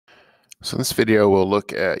So in this video, we'll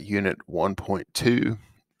look at Unit 1.2,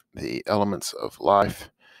 the elements of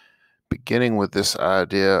life, beginning with this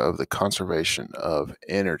idea of the conservation of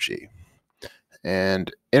energy.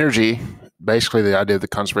 And energy, basically the idea of the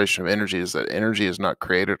conservation of energy is that energy is not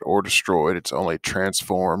created or destroyed, it's only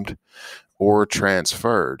transformed or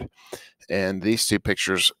transferred. And these two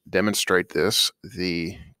pictures demonstrate this.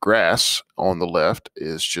 The grass on the left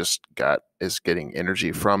is getting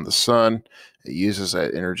energy from the sun. It uses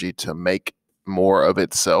that energy to make more of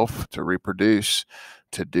itself, to reproduce,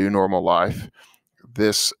 to do normal life.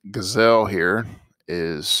 This gazelle here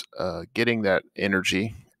is getting that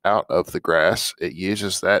energy out of the grass. It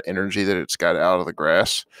uses that energy that it's got out of the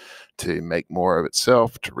grass to make more of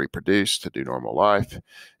itself, to reproduce, to do normal life.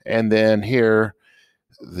 And then here,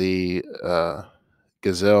 the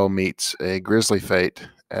gazelle meets a grisly fate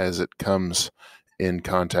as it comes in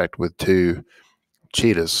contact with two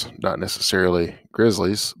cheetahs, not necessarily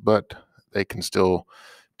grizzlies, but they can still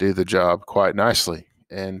do the job quite nicely.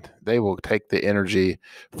 And they will take the energy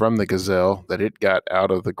from the gazelle that it got out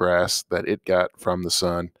of the grass, that it got from the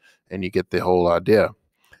sun, and you get the whole idea.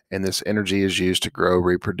 And this energy is used to grow,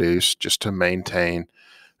 reproduce, just to maintain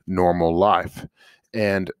normal life.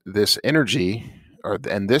 And this energy,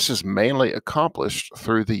 and this is mainly accomplished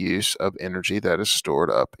through the use of energy that is stored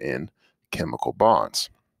up in chemical bonds.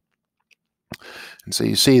 And so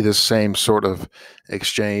you see this same sort of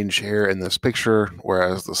exchange here in this picture,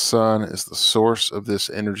 whereas the sun is the source of this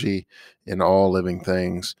energy in all living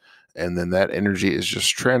things. And then that energy is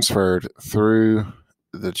just transferred through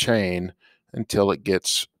the chain until it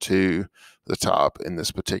gets to the top. In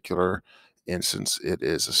this particular instance, it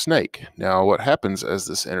is a snake. Now, what happens as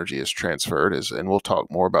this energy is transferred is, and we'll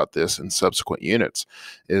talk more about this in subsequent units,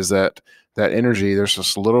 is that energy, there's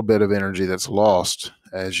just a little bit of energy that's lost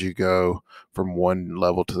as you go from one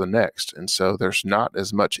level to the next. And so there's not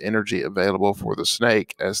as much energy available for the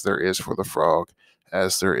snake as there is for the frog,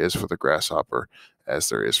 as there is for the grasshopper, as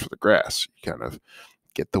there is for the grass. You kind of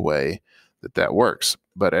get the way that works.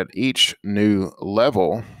 But at each new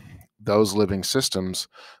level, those living systems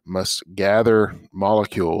must gather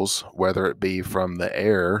molecules, whether it be from the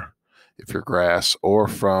air, if you're grass, or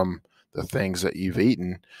from the things that you've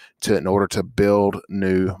eaten, in order to build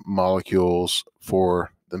new molecules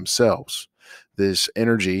for themselves. This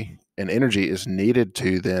energy is needed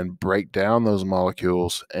to then break down those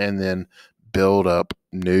molecules and then build up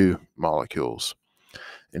new molecules.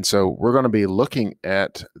 And so we're going to be looking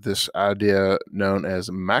at this idea known as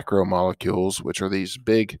macromolecules, which are these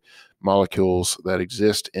big molecules that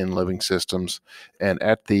exist in living systems. And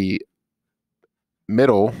at the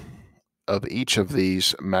middle of each of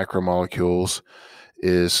these macromolecules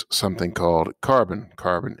is something called carbon.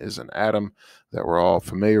 Carbon is an atom that we're all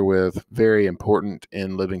familiar with, very important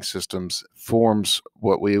in living systems, forms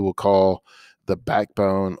what we will call the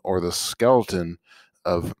backbone or the skeleton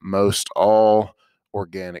of most all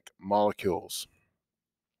organic molecules.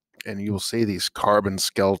 And you will see these carbon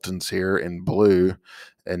skeletons here in blue,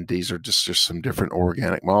 and these are just some different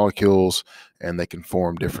organic molecules, and they can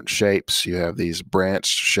form different shapes. You have these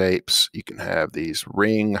branched shapes, you can have these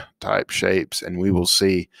ring type shapes, and we will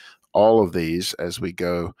see all of these as we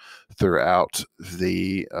go throughout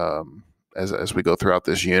the as we go throughout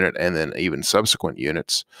this unit and then even subsequent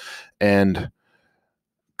units. And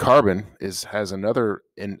carbon has another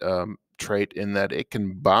trait in that it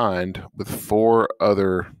can bind with 4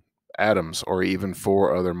 other atoms or even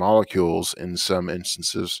 4 other molecules in some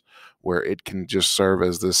instances, where it can just serve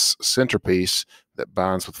as this centerpiece that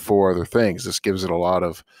binds with 4 other things. This gives it a lot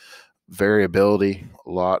of variability, a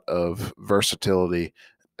lot of versatility,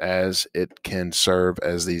 as it can serve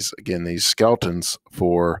as these skeletons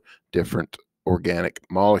for different organic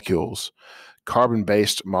molecules.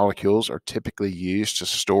 Carbon-based molecules are typically used to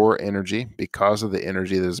store energy because of the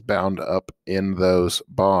energy that is bound up in those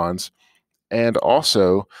bonds, and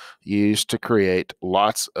also used to create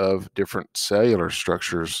lots of different cellular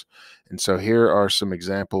structures. And so here are some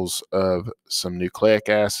examples of some nucleic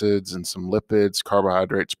acids and some lipids,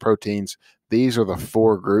 carbohydrates, proteins. These are the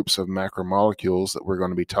 4 groups of macromolecules that we're going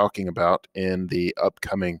to be talking about in the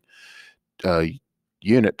upcoming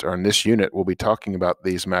unit, or in this unit, we'll be talking about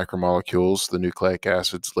these macromolecules, the nucleic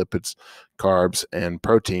acids, lipids, carbs, and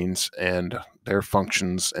proteins, and their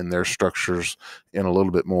functions and their structures in a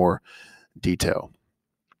little bit more detail.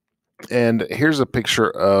 And here's a picture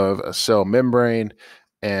of a cell membrane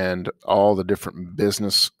and all the different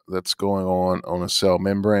business that's going on a cell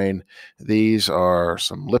membrane. These are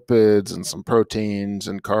some lipids and some proteins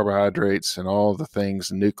and carbohydrates and all the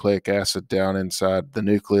things, nucleic acid down inside the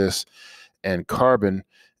nucleus, and carbon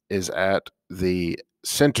is at the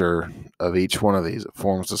center of each one of these. It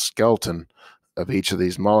forms the skeleton of each of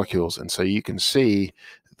these molecules. And so you can see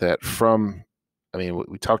that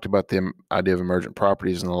we talked about the idea of emergent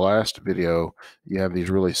properties in the last video. You have these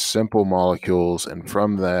really simple molecules, and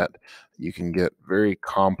from that, you can get very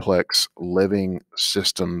complex living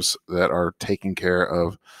systems that are taking care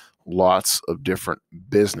of lots of different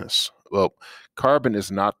business. Well, carbon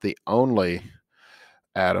is not the only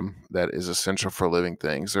atom that is essential for living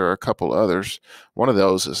things. There are a couple others. One of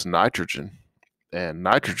those is nitrogen, and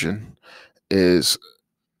nitrogen is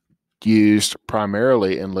used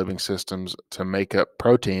primarily in living systems to make up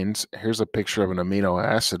proteins. Here's a picture of an amino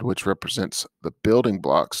acid, which represents the building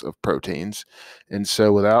blocks of proteins. And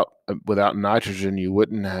so without nitrogen, you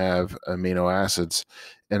wouldn't have amino acids,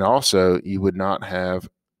 and also you would not have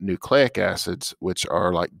nucleic acids, which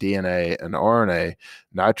are like DNA and RNA.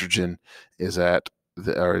 Nitrogen is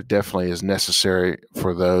definitely is necessary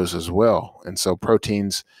for those as well. And so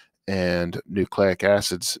proteins and nucleic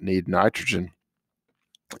acids need nitrogen.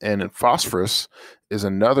 And then phosphorus is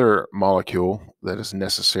another molecule that is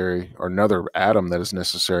necessary, or another atom that is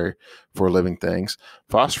necessary for living things.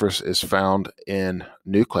 Phosphorus is found in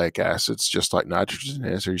nucleic acids, just like nitrogen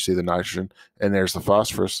is. Here you see the nitrogen, and there's the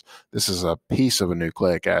phosphorus. This is a piece of a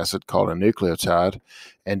nucleic acid called a nucleotide.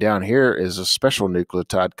 And down here is a special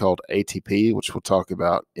nucleotide called ATP, which we'll talk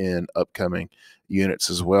about in upcoming units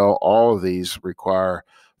as well. All of these require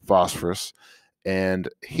phosphorus. And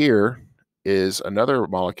here is another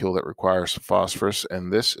molecule that requires phosphorus,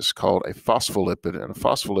 and this is called a phospholipid. And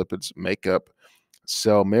phospholipids make up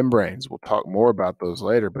cell membranes. We'll talk more about those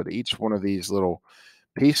later, but each one of these little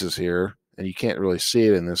pieces here, and you can't really see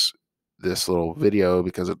it in this little video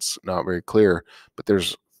because it's not very clear, but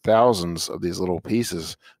there's thousands of these little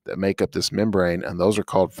pieces that make up this membrane, and those are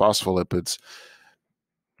called phospholipids.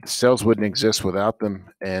 Cells wouldn't exist without them,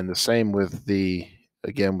 and the same with the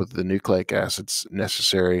nucleic acids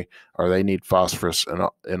necessary, or they need phosphorus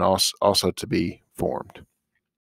and also to be formed.